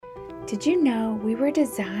Did you know we were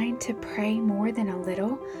designed to pray more than a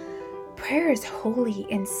little? Prayer is holy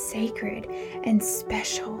and sacred and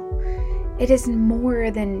special. It is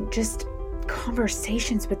more than just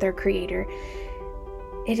conversations with our Creator.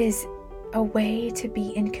 It is a way to be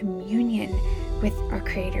in communion with our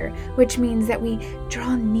Creator, which means that we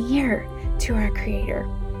draw near to our Creator.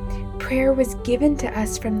 Prayer was given to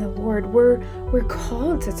us from the Lord. We're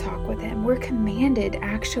called to talk with Him. We're commanded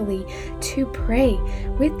actually to pray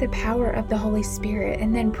with the power of the Holy Spirit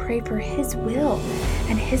and then pray for His will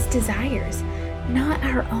and His desires, not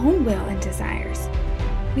our own will and desires.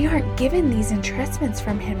 We aren't given these entrustments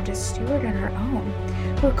from Him to steward on our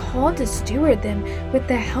own. We're called to steward them with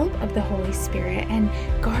the help of the Holy Spirit and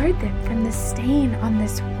guard them from the stain on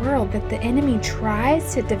this world that the enemy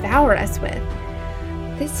tries to devour us with.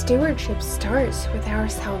 This stewardship starts with our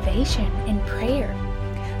salvation in prayer.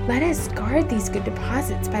 Let us guard these good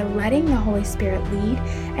deposits by letting the Holy Spirit lead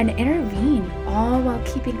and intervene, all while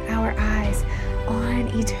keeping our eyes on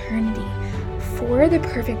eternity for the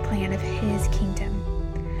perfect plan of His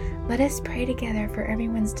kingdom. Let us pray together for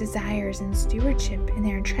everyone's desires and stewardship and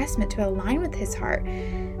their entrustment to align with His heart,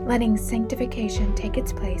 letting sanctification take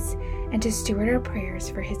its place and to steward our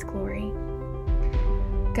prayers for His glory.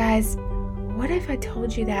 Guys, what if I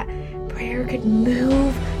told you that prayer could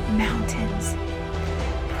move mountains?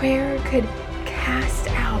 Prayer could cast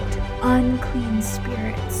out unclean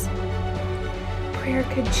spirits. Prayer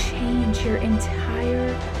could change your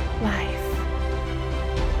entire life.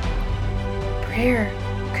 Prayer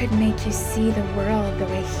could make you see the world the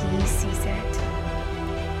way He sees it.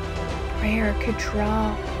 Prayer could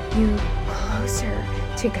draw you closer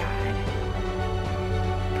to God.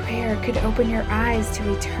 Prayer could open your eyes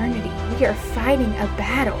to eternity. We are fighting a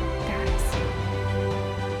battle, guys.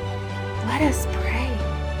 Let us pray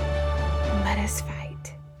and let us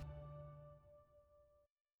fight.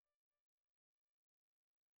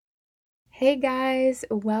 Hey guys,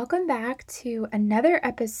 welcome back to another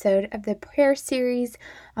episode of the prayer series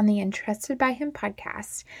on the Entrusted by Him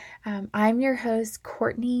podcast. I'm your host,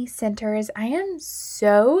 Courtney Centers. I am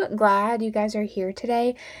so glad you guys are here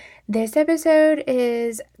today. This episode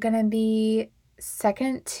is going to be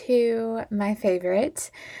second to my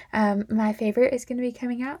favorite. My favorite is going to be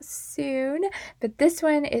coming out soon, but this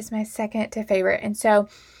one is my second to favorite. And so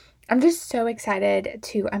I'm just so excited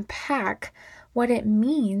to unpack what it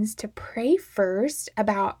means to pray first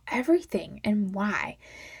about everything and why.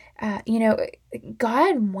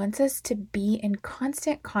 God wants us to be in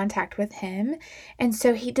constant contact with Him, and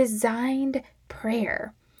so He designed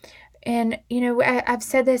prayer. And, I've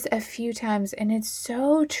said this a few times, and it's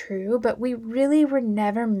so true, but we really were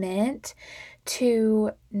never meant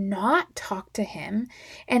to not talk to Him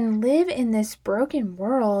and live in this broken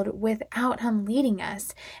world without Him leading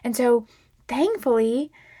us. And so thankfully,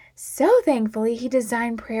 He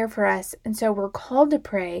designed prayer for us. And so we're called to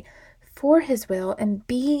pray for His will and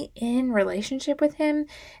be in relationship with Him,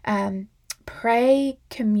 pray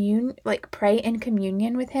in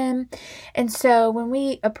communion with Him. And so when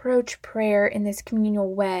we approach prayer in this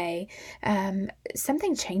communal way,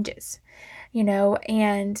 something changes,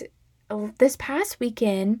 and this past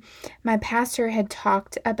weekend, my pastor had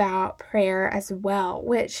talked about prayer as well,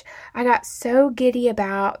 which I got so giddy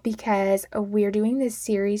about because we're doing this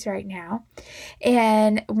series right now.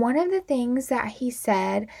 And one of the things that he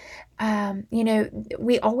said,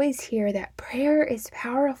 we always hear that prayer is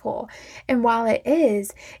powerful. And while it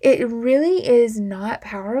is, it really is not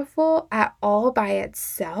powerful at all by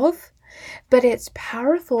itself. But it's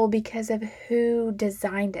powerful because of who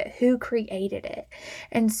designed it, who created it.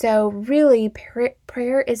 And so really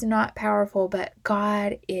prayer is not powerful, but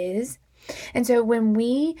God is. And so when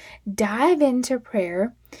we dive into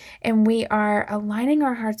prayer and we are aligning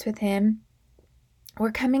our hearts with Him,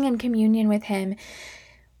 we're coming in communion with Him,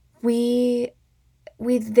 we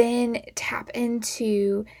then tap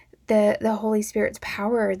into the Holy Spirit's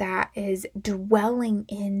power that is dwelling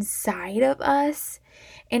inside of us,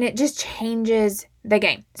 and it just changes the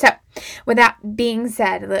game. So with that being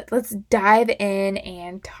said, let's dive in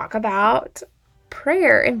and talk about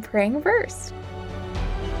prayer and praying first.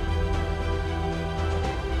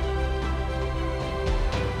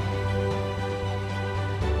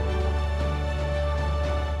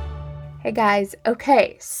 Hey guys,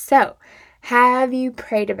 okay, so have you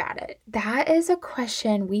prayed about it? That is a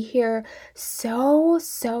question we hear so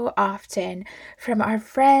often from our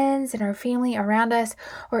friends and our family around us,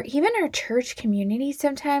 or even our church community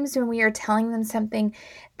sometimes when we are telling them something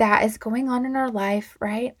that is going on in our life,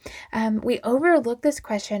 right? We overlook this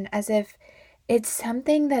question as if It's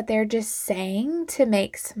something that they're just saying to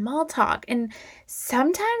make small talk. And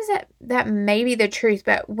sometimes that may be the truth,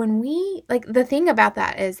 but when we, like, the thing about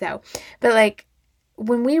that is though, but like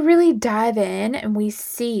when we really dive in and we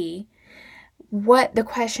see what the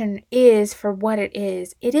question is for what it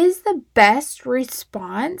is the best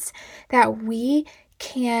response that we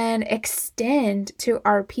can extend to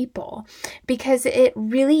our people, because it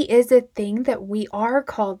really is a thing that we are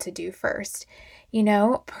called to do first.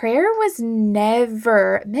 Prayer was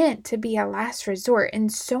never meant to be a last resort.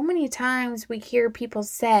 And so many times we hear people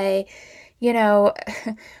say,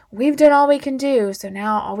 we've done all we can do, so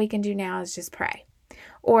now all we can do now is just pray.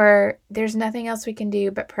 Or there's nothing else we can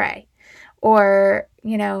do but pray. Or,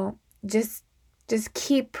 just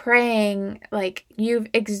keep praying, like you've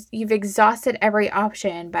exhausted every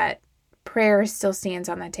option, but prayer still stands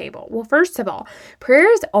on the table. Well, first of all,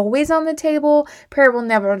 prayer is always on the table. Prayer will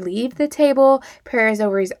never leave the table. Prayer is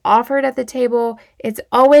always offered at the table. It's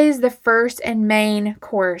always the first and main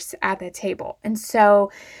course at the table. And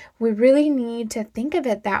so we really need to think of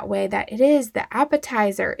it that way, that it is the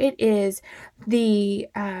appetizer. It is the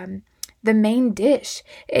main dish.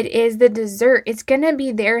 It is the dessert. It's going to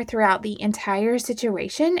be there throughout the entire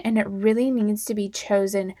situation, and it really needs to be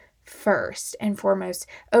chosen first and foremost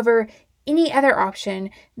over any other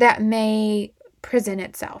option that may present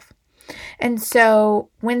itself. And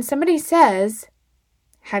so when somebody says,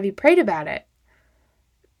 have you prayed about it?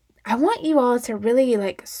 I want you all to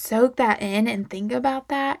really soak that in and think about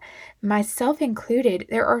that, myself included.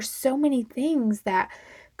 There are so many things that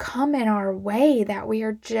come in our way that we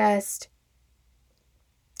are just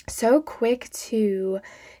so quick to,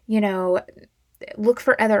 look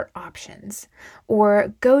for other options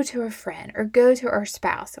or go to a friend or go to our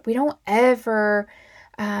spouse. We don't ever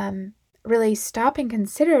really stop and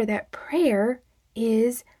consider that prayer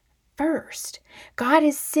is first. God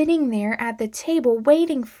is sitting there at the table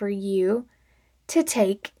waiting for you to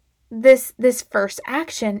take this first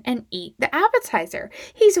action and eat the appetizer.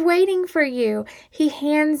 He's waiting for you. He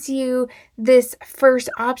hands you this first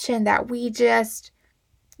option that we just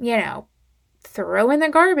throw in the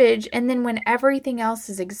garbage. And then when everything else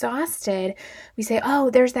is exhausted, we say,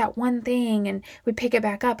 oh, there's that one thing. And we pick it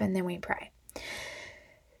back up and then we pray.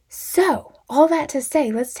 So all that to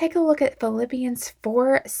say, let's take a look at Philippians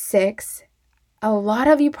 4:6. A lot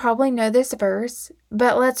of you probably know this verse,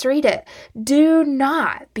 but let's read it. Do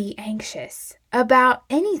not be anxious about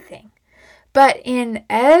anything, but in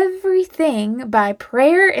everything by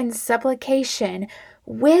prayer and supplication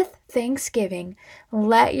with thanksgiving,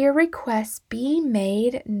 let your requests be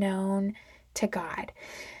made known to God.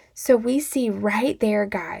 So we see right there,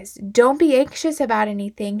 guys, don't be anxious about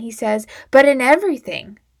anything, he says, but in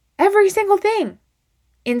everything, every single thing.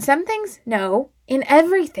 In some things, no. In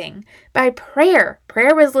everything, by prayer.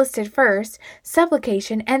 Prayer was listed first,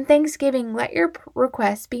 supplication, and thanksgiving, let your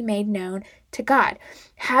requests be made known to God.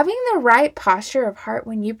 Having the right posture of heart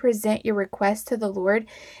when you present your request to the Lord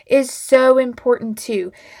is so important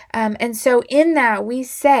too. And so in that we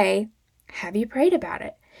say, have you prayed about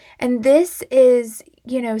it? And this is,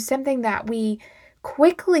 something that we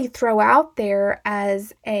quickly throw out there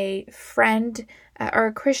as a friend or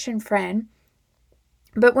a Christian friend.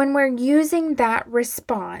 But when we're using that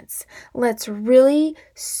response, let's really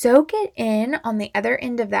soak it in on the other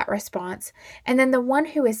end of that response. And then the one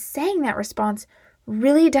who is saying that response,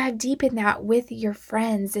 really dive deep in that with your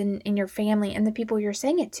friends and your family and the people you're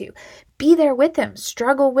saying it to. Be there with them,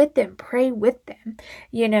 struggle with them, pray with them.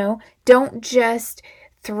 Don't just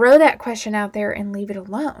throw that question out there and leave it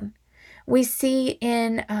alone. We see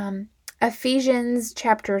in Ephesians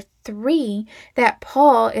chapter 3 that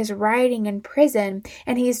Paul is writing in prison,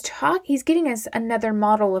 and he's getting us another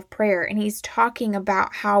model of prayer, and he's talking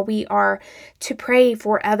about how we are to pray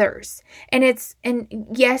for others. And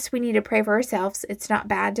yes, we need to pray for ourselves. It's not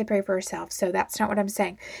bad to pray for ourselves, so that's not what I'm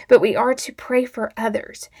saying. But we are to pray for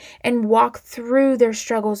others and walk through their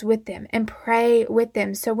struggles with them and pray with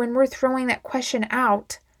them. So when we're throwing that question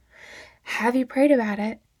out, have you prayed about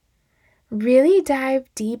it? Really dive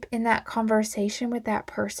deep in that conversation with that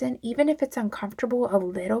person, even if it's uncomfortable a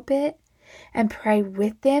little bit, and pray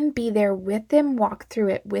with them, be there with them, walk through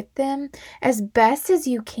it with them as best as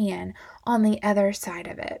you can on the other side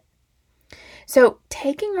of it. So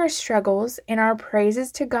taking our struggles and our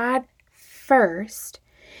praises to God first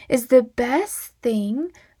is the best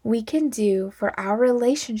thing we can do for our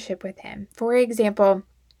relationship with Him. For example,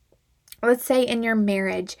 let's say in your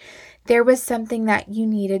marriage, there was something that you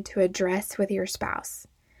needed to address with your spouse,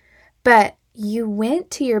 but you went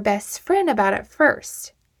to your best friend about it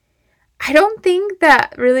first. I don't think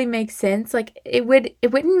that really makes sense. Like it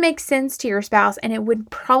wouldn't make sense to your spouse, and it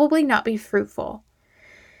would probably not be fruitful.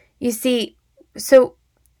 You see, so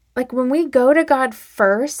like when we go to God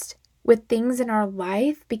first with things in our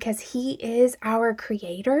life because He is our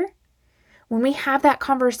creator, when we have that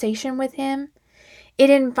conversation with Him, it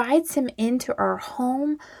invites Him into our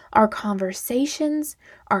home, our conversations,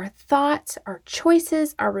 our thoughts, our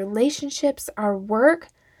choices, our relationships, our work,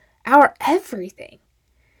 our everything.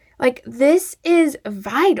 Like, this is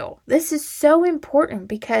vital. This is so important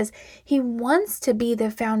because He wants to be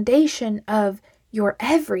the foundation of your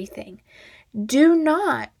everything. Do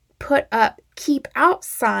not put up keep out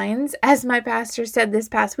signs, as my pastor said this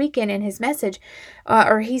past weekend in his message,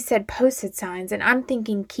 or he said posted signs, and I'm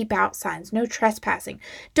thinking keep out signs, no trespassing.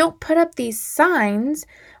 Don't put up these signs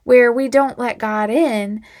where we don't let God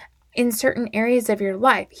in certain areas of your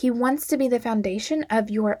life. He wants to be the foundation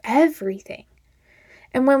of your everything.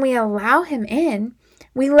 And when we allow Him in,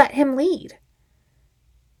 we let Him lead.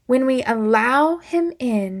 When we allow Him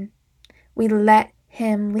in, we let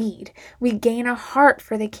Him lead. We gain a heart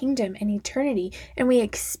for the kingdom and eternity, and we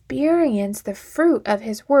experience the fruit of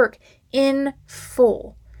His work in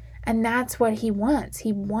full. And that's what He wants.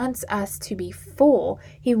 He wants us to be full.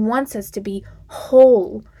 He wants us to be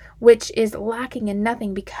whole, which is lacking in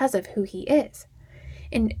nothing because of who He is.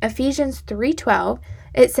 In Ephesians 3:12,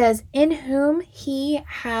 it says, in whom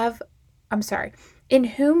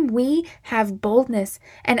we have boldness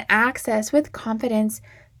and access with confidence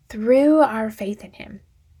through our faith in Him.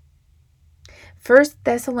 1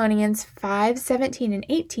 Thessalonians 5:17 and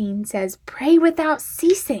 18 says, pray without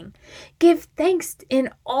ceasing. Give thanks in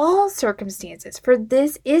all circumstances, for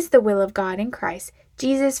this is the will of God in Christ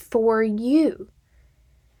Jesus for you.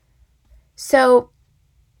 So,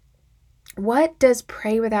 what does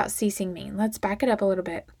pray without ceasing mean? Let's back it up a little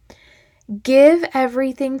bit. Give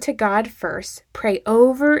everything to God first. Pray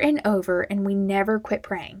over and over, and we never quit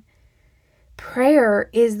praying. Prayer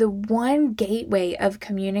is the one gateway of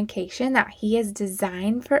communication that He has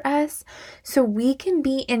designed for us so we can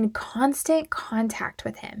be in constant contact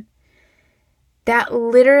with Him. That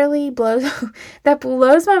literally blows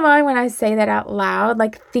my mind when I say that out loud,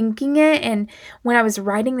 like thinking it. And when I was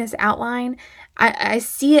writing this outline, I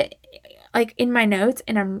see it like in my notes,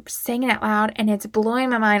 and I'm saying it out loud, and it's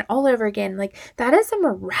blowing my mind all over again. Like, that is a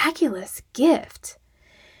miraculous gift.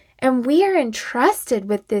 And we are entrusted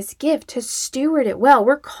with this gift to steward it well.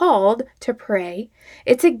 We're called to pray.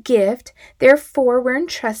 It's a gift. Therefore, we're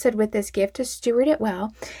entrusted with this gift to steward it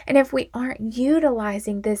well. And if we aren't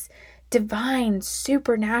utilizing this divine,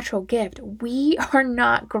 supernatural gift, we are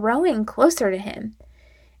not growing closer to Him.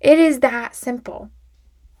 It is that simple.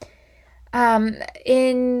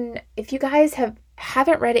 If you guys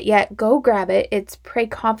haven't read it yet, go grab it. It's Pray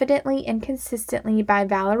Confidently and Consistently by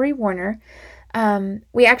Valerie Warner.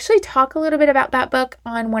 We actually talk a little bit about that book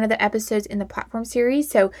on one of the episodes in the platform series.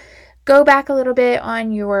 So go back a little bit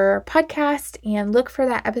on your podcast and look for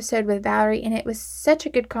that episode with Valerie. And it was such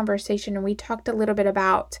a good conversation. And we talked a little bit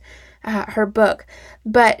about her book,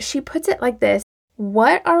 but she puts it like this.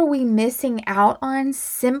 What are we missing out on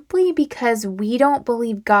simply because we don't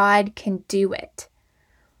believe God can do it?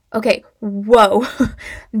 Okay, whoa,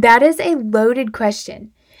 that is a loaded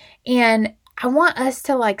question. And I want us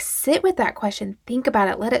to sit with that question, think about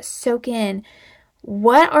it, let it soak in.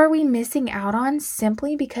 What are we missing out on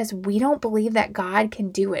simply because we don't believe that God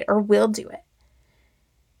can do it or will do it?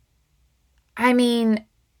 I mean,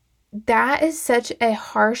 that is such a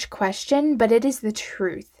harsh question, but it is the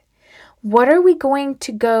truth. What are we going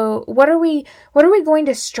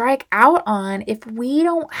to strike out on if we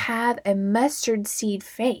don't have a mustard seed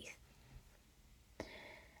faith?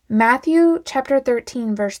 Matthew chapter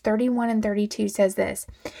 13, verse 31 and 32 says this.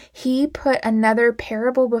 He put another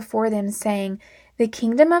parable before them, saying, the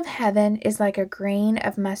kingdom of heaven is like a grain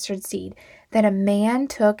of mustard seed that a man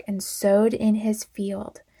took and sowed in his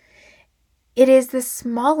field. It is the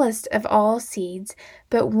smallest of all seeds,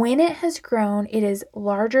 but when it has grown, it is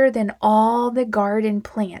larger than all the garden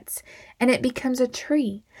plants, and it becomes a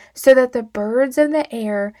tree, so that the birds of the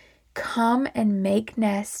air come and make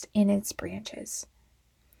nests in its branches.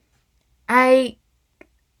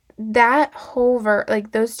 That whole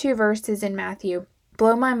those two verses in Matthew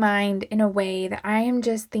blow my mind in a way that I am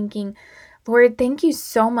just thinking, Lord, thank you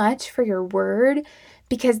so much for your word,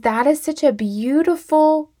 because that is such a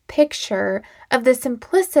beautiful picture of the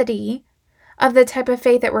simplicity of the type of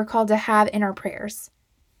faith that we're called to have in our prayers.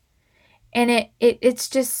 And it's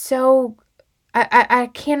just so, I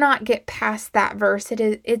cannot get past that verse.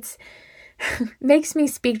 It's makes me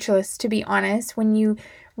speechless, to be honest, when you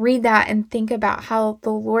read that and think about how the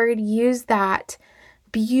Lord used that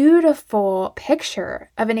beautiful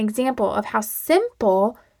picture of an example of how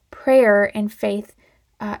simple prayer and faith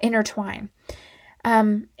intertwine.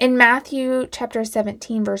 In Matthew chapter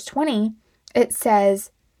 17, verse 20, it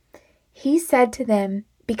says, "He said to them,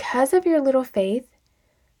 'Because of your little faith,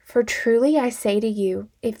 for truly I say to you,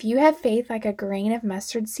 if you have faith like a grain of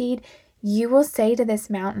mustard seed, you will say to this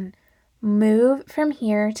mountain, move from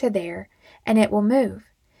here to there, and it will move,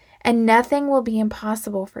 and nothing will be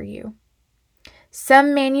impossible for you.'"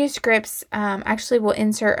 Some manuscripts actually will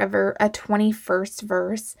insert a 21st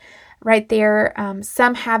verse right there.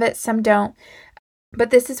 Some have it, some don't. But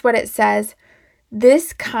this is what it says: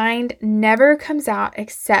 "This kind never comes out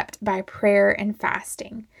except by prayer and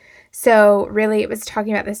fasting." So really, it was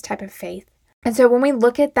talking about this type of faith. And so when we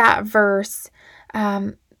look at that verse,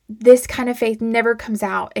 this kind of faith never comes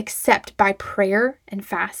out except by prayer and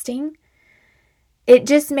fasting. It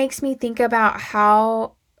just makes me think about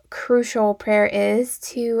how crucial prayer is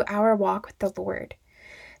to our walk with the Lord.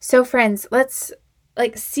 So friends, let's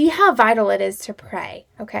see how vital it is to pray,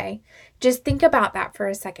 okay? Just think about that for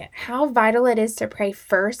a second. How vital it is to pray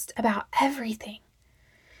first about everything.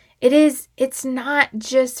 It's not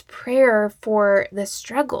just prayer for the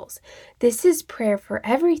struggles. This is prayer for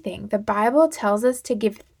everything. The Bible tells us to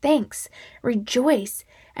give thanks, rejoice,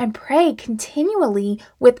 and pray continually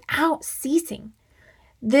without ceasing.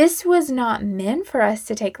 This was not meant for us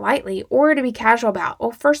to take lightly or to be casual about.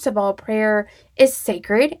 Well, first of all, prayer is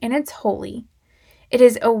sacred and it's holy. It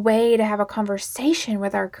is a way to have a conversation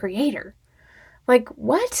with our Creator. Like,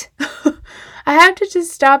 what? I have to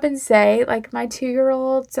just stop and say, like, my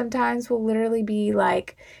 2-year-old sometimes will literally be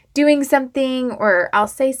like doing something, or I'll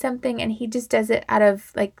say something and he just does it out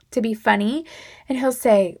of like to be funny, and he'll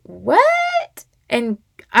say, "What?" And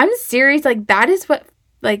I'm serious. Like, that is what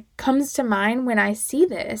like comes to mind when I see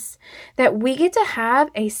this, that we get to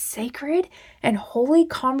have a sacred and holy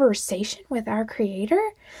conversation with our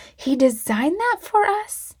Creator. He designed that for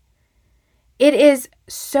us. It is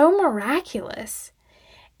so miraculous.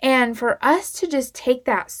 And for us to just take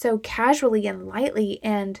that so casually and lightly,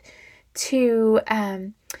 and to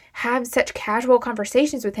have such casual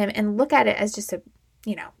conversations with Him and look at it as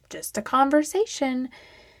just a conversation.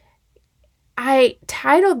 I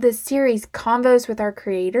titled this series Convos with Our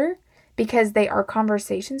Creator because they are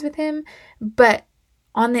conversations with Him. But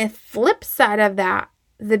on the flip side of that,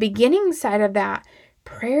 the beginning side of that,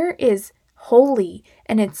 prayer is holy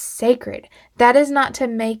and it's sacred. That is not to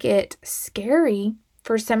make it scary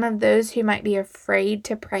for some of those who might be afraid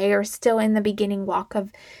to pray or still in the beginning walk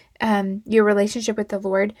of your relationship with the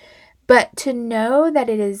Lord, but to know that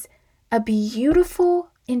it is a beautiful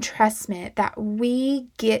entrustment that we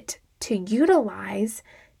get to utilize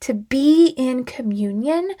to be in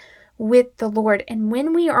communion with the Lord. And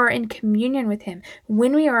when we are in communion with Him,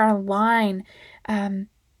 when we are aligned, when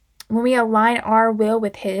we align our will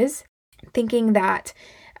with His, thinking that,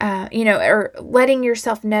 or letting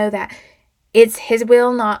yourself know that it's His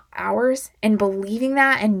will, not ours, and believing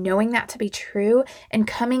that and knowing that to be true and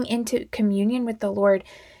coming into communion with the Lord,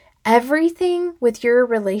 everything with your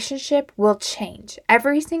relationship will change.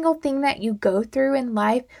 Every single thing that you go through in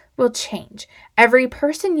life will change. Every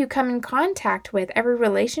person you come in contact with, every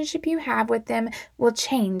relationship you have with them will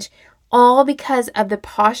change, all because of the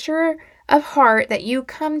posture of heart that you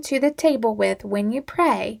come to the table with when you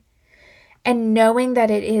pray, and knowing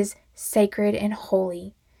that it is sacred and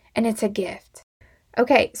holy, and it's a gift.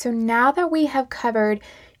 Okay, so now that we have covered,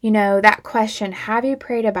 that question, have you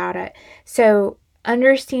prayed about it? So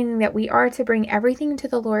understanding that we are to bring everything to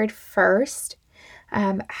the Lord first,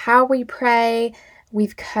 how we pray.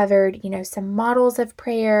 We've covered, some models of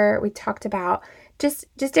prayer. We talked about just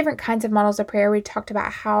different kinds of models of prayer. We talked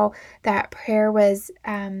about how that prayer was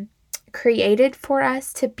created for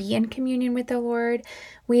us to be in communion with the Lord.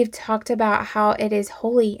 We've talked about how it is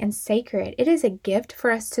holy and sacred. It is a gift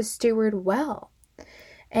for us to steward well,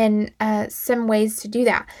 and some ways to do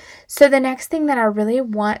that. So the next thing that I really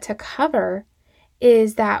want to cover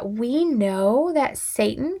is that we know that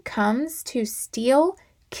Satan comes to steal,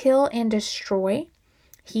 kill, and destroy.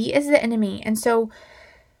 He is the enemy. And so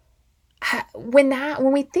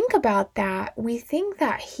when we think about that, we think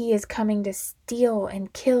that he is coming to steal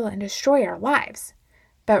and kill and destroy our lives.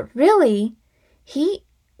 But really,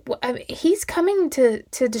 he's coming to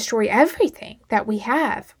destroy everything that we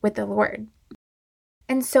have with the Lord.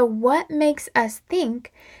 And so what makes us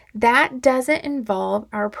think that doesn't involve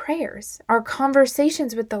our prayers, our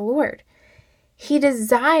conversations with the Lord? He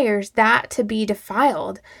desires that to be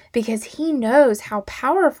defiled because he knows how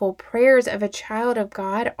powerful prayers of a child of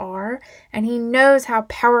God are, and he knows how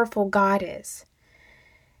powerful God is.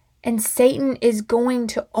 And Satan is going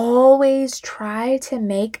to always try to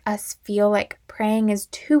make us feel like praying is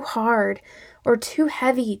too hard or too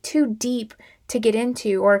heavy, too deep to get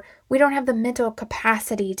into, or we don't have the mental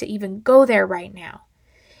capacity to even go there right now.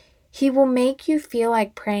 He will make you feel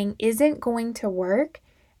like praying isn't going to work,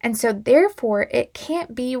 and so therefore it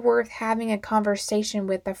can't be worth having a conversation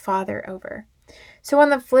with the Father over. So on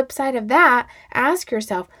the flip side of that, ask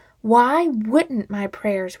yourself, why wouldn't my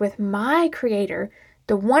prayers with my Creator,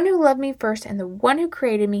 the one who loved me first and the one who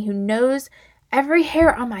created me, who knows every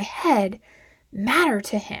hair on my head, matter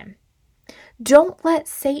to him? Don't let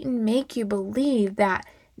Satan make you believe that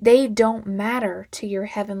they don't matter to your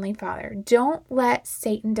Heavenly Father. Don't let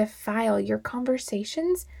Satan defile your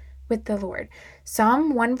conversations with the Lord.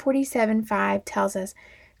 Psalm 147:5 tells us,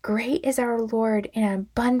 "Great is our Lord and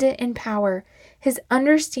abundant in power. His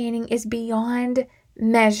understanding is beyond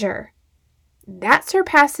measure." That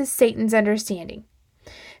surpasses Satan's understanding.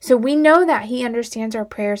 So we know that he understands our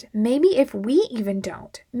prayers, maybe if we even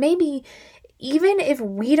don't. Maybe even if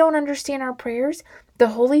we don't understand our prayers, the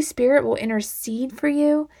Holy Spirit will intercede for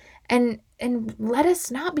you, and let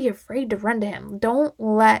us not be afraid to run to him. Don't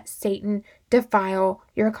let Satan defile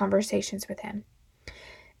your conversations with him.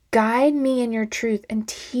 Guide me in your truth and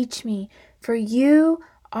teach me, for you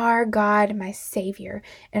are God, my Savior,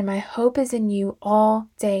 and my hope is in you all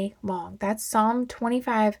day long. That's Psalm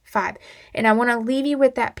 25:5. And I want to leave you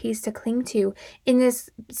with that piece to cling to in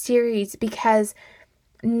this series, because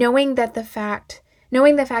knowing the fact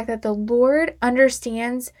that the Lord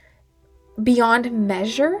understands beyond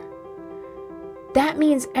measure, that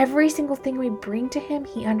means every single thing we bring to him,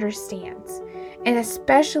 he understands. And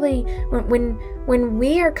especially when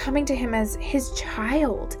we are coming to him as his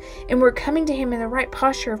child, and we're coming to him in the right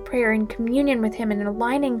posture of prayer and communion with him and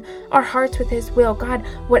aligning our hearts with his will. God,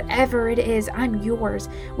 whatever it is, I'm yours.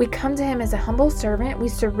 We come to him as a humble servant. We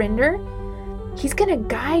surrender. He's going to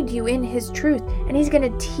guide you in his truth, and he's going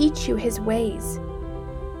to teach you his ways.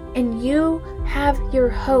 And you have your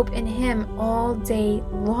hope in him all day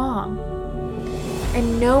long.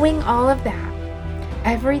 And knowing all of that,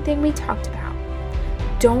 everything we talked about,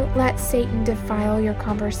 don't let Satan defile your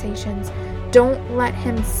conversations. Don't let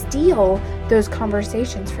him steal those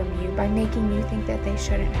conversations from you by making you think that they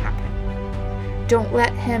shouldn't happen. Don't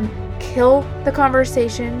let him kill the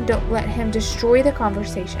conversation. Don't let him destroy the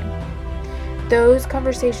conversation. Those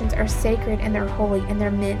conversations are sacred and they're holy, and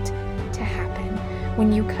they're meant to happen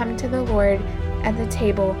when you come to the Lord at the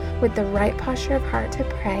table with the right posture of heart to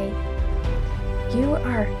pray. You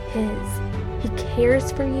are his. He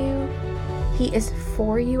cares for you. He is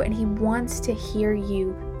for you, and he wants to hear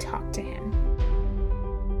you talk to him.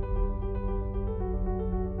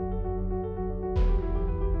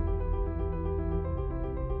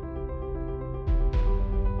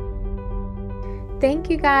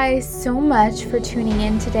 Thank you guys so much for tuning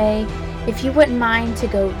in today. If you wouldn't mind to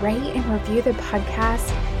go rate and review the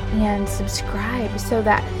podcast and subscribe so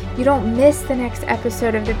that you don't miss the next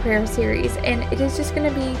episode of the prayer series. And it is just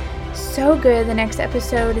going to be so good. The next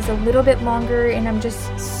episode is a little bit longer, and I'm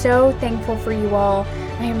just so thankful for you all.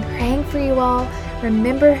 I am praying for you all.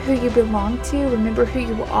 Remember who you belong to. Remember who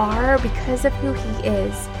you are because of who he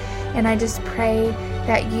is. And I just pray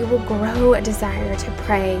that you will grow a desire to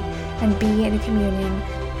pray and be in communion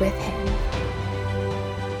with him.